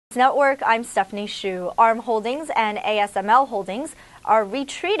Network, I'm Stephanie Hsu. ARM Holdings and ASML Holdings are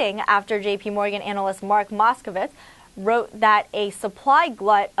retreating after JP Morgan analyst Mark Moskowitz wrote that a supply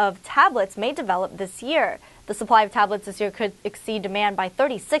glut of tablets may develop this year. The supply of tablets this year could exceed demand by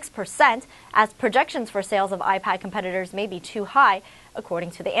 36%, as projections for sales of iPad competitors may be too high,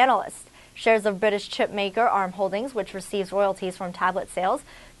 according to the analyst. Shares of British chip maker ARM Holdings, which receives royalties from tablet sales,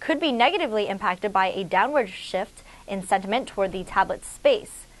 could be negatively impacted by a downward shift in sentiment toward the tablet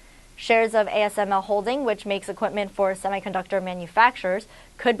space. Shares of ASML Holding, which makes equipment for semiconductor manufacturers,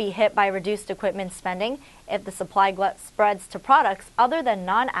 could be hit by reduced equipment spending if the supply glut spreads to products other than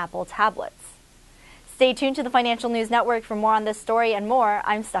non-Apple tablets. Stay tuned to the Financial News Network for more on this story and more.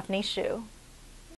 I'm Stephanie Hsu.